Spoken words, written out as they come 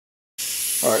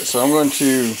Alright, so I'm going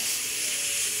to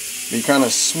be kind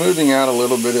of smoothing out a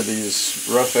little bit of these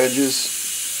rough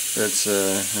edges that's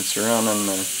surrounding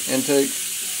the intake.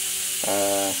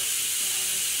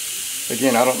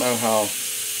 Again, I don't know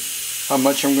how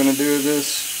much I'm going to do of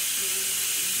this.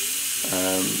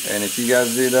 And if you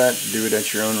guys do that, do it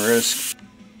at your own risk.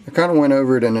 I kind of went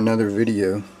over it in another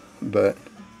video, but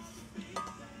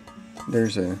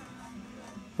there's a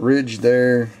ridge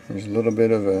there. There's a little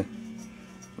bit of a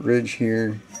ridge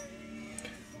here,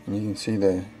 and you can see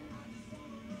a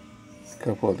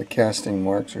couple of the casting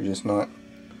marks are just not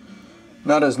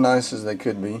as nice as they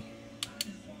could be.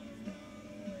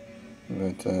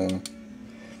 But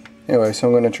anyway, so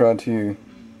I'm going to try to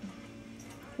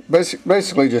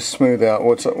basically just smooth out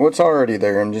what's already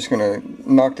there. I'm just going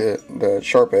to knock the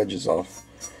sharp edges off.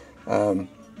 And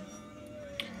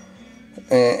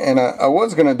I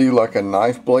was going to do like a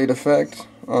knife blade effect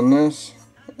on this.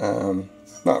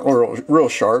 Not real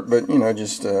sharp, but you know,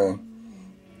 just kind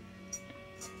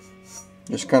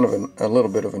of a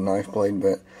little bit of a knife blade.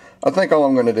 But I think all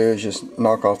I'm going to do is just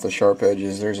knock off the sharp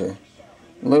edges. There's a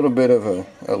little bit of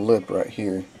a lip right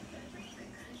here,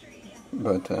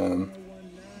 but and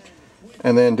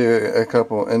then do a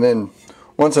couple, and then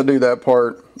once I do that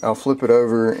part, I'll flip it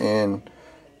over and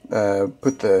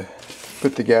put the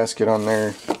gasket on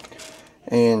there.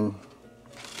 And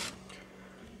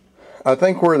I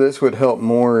think where this would help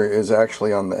more is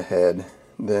actually on the head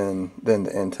than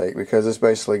the intake, because it's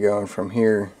basically going from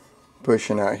here,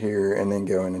 pushing out here, and then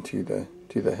going into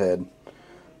the head.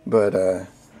 But I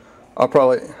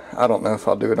don't know if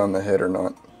I'll do it on the head or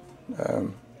not.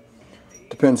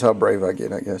 Depends how brave I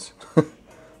get, I guess.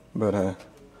 But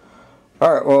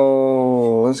alright,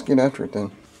 well, let's get after it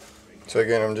then. So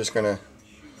again, I'm just gonna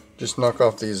knock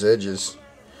off these edges.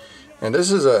 And this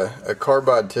is a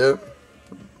carbide tip,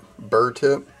 burr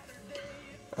tip.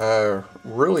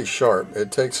 Really sharp.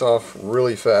 It takes off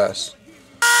really fast.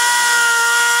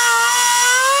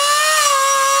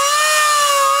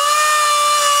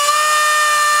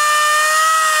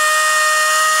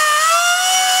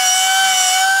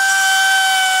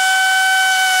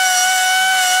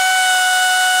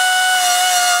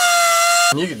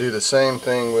 And you could do the same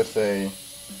thing with the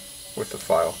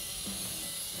file.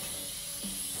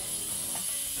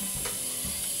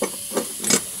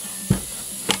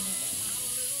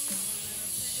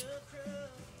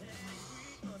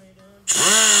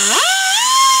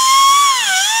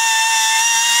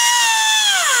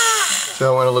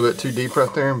 So I went a little bit too deep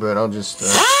right there, but I'll just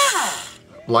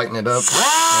lighten it up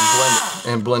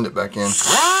and blend it back in.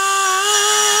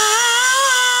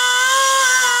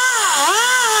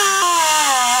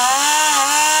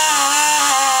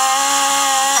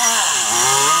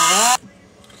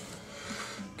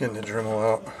 Getting the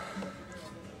Dremel out.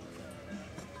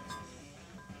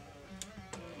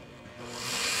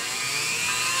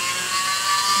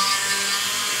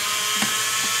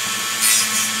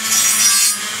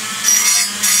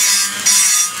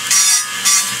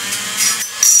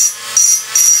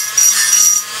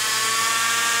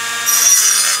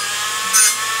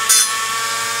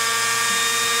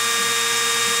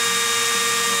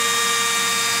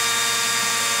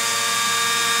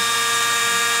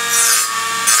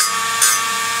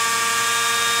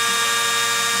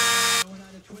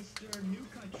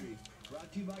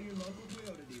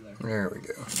 There we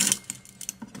go.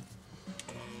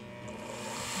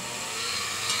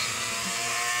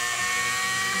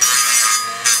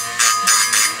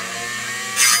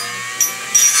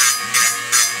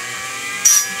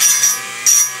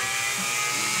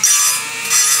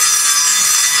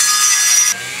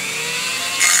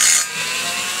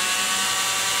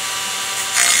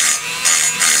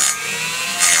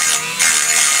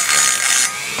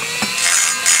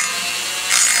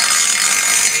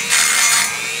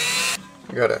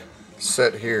 I got a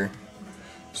set here.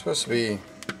 It's supposed to be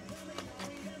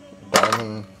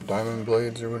diamond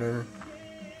blades or whatever.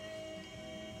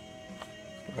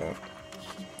 But I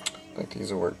think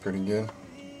these will work pretty good.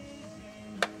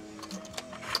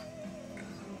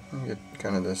 I'll get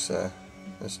kind of this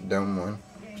dome one.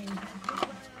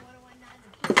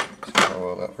 See how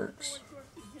well that works.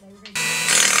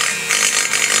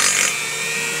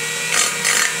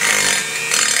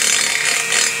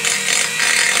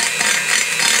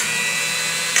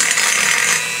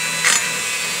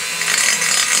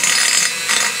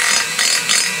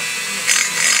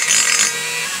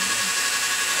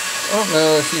 I don't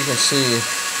know if you can see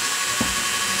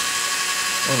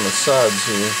on the sides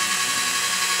here,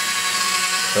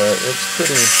 but it's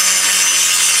pretty,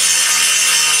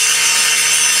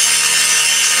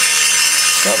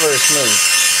 it's not very smooth.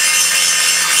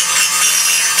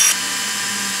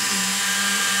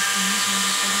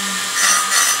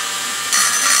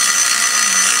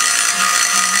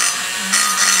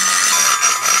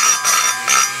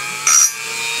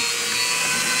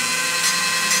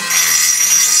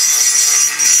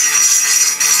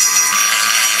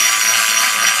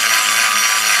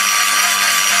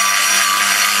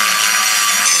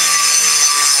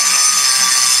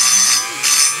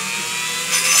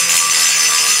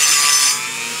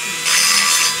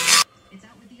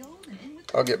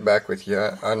 I'll get back with you.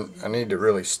 I need to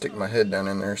really stick my head down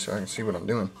in there so I can see what I'm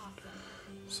doing.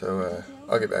 So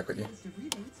I'll get back with you.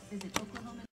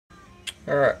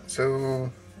 Alright,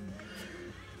 so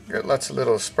got lots of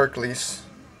little sparklies.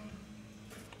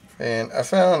 And I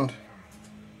found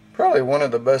probably one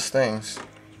of the best things.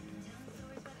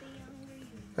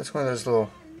 That's one of those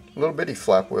little bitty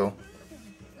flap wheel.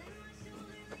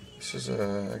 This is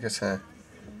I guess a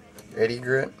Eddie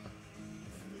grit.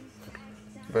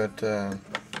 But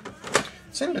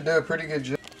seemed to do a pretty good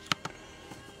job.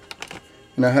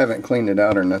 And I haven't cleaned it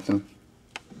out or nothing.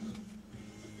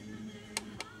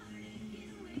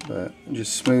 But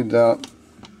just smoothed out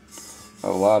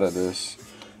a lot of this.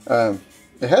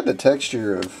 It had the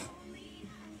texture of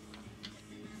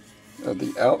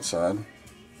the outside,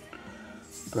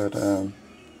 but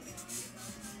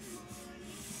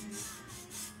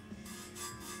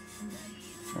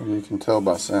you can tell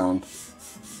by sound.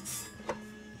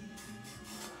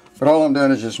 But all I'm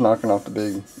doing is just knocking off the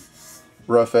big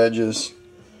rough edges,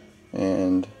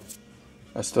 and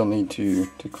I still need to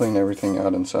clean everything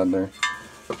out inside there.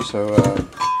 So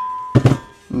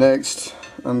next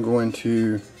I'm going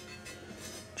to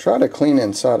try to clean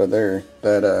inside of there.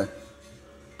 That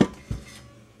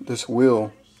this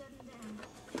wheel's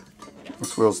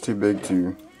too big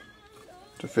to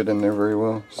fit in there very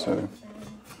well, so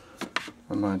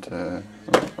I might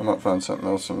find something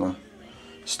else in my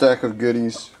stack of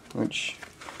goodies, which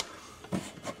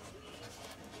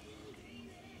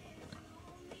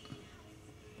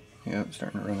yeah, I'm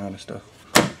starting to run out of stuff.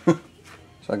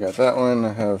 So I got that one.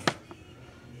 I have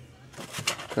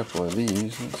a couple of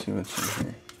these. Let's see what's in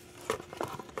here.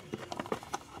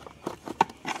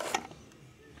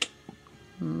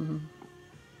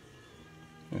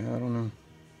 Yeah, I don't know.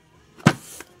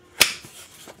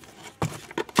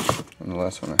 And the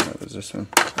last one I have is this one.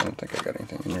 I don't think I got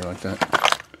anything in here like that.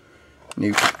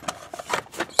 Nope.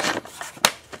 So.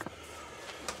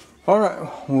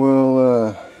 Alright,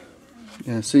 well,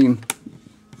 yeah, see,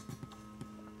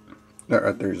 that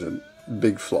right there's a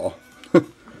big flaw.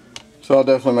 So I'll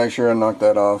definitely make sure I knock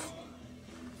that off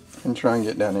and try and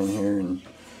get down in here. And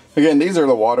again, these are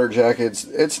the water jackets.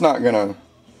 This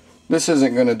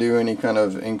isn't gonna do any kind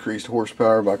of increased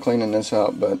horsepower by cleaning this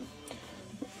out, but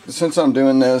since I'm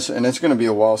doing this, and it's gonna be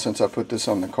a while since I put this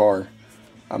on the car,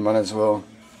 I might as well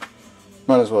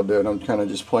do it. I'm kind of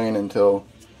just playing until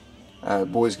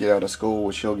boys get out of school,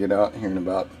 which she'll get out here in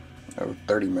about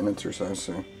 30 minutes or so.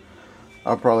 So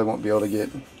I probably won't be able to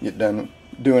get done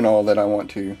doing all that I want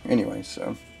to anyway.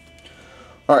 So,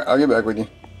 all right, I'll get back with you.